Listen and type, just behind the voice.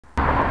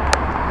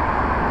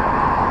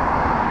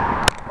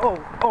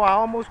oh, I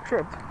almost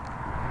tripped.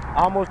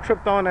 I almost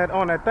tripped on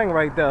that thing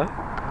right there.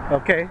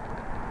 Okay.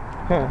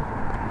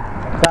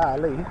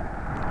 Golly.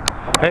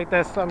 Ain't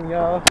that something,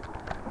 y'all?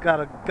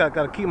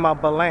 Gotta keep my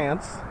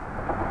balance.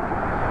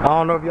 I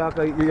don't know if y'all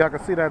can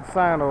see that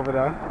sign over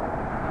there.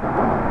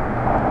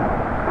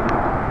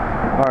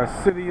 Our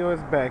city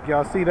is back.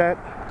 Y'all see that?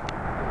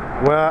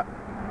 Well,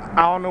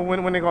 I don't know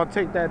when they're gonna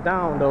take that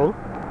down though.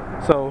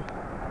 So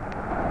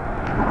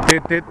they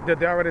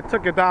already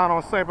took it down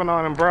on St.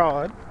 Bernard and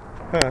Broad.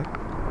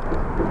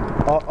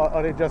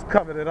 Or they just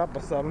covered it up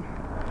or something.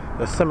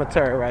 The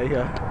cemetery right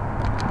here.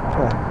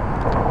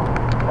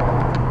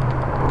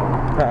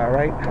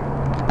 Alright.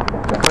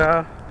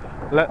 Well,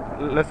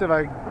 let's see if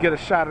I can get a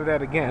shot of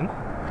that again.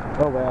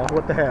 Oh well,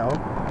 what the hell.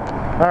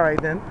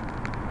 Alright then.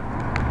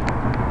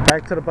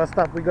 Back to the bus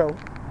stop we go.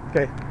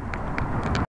 Okay.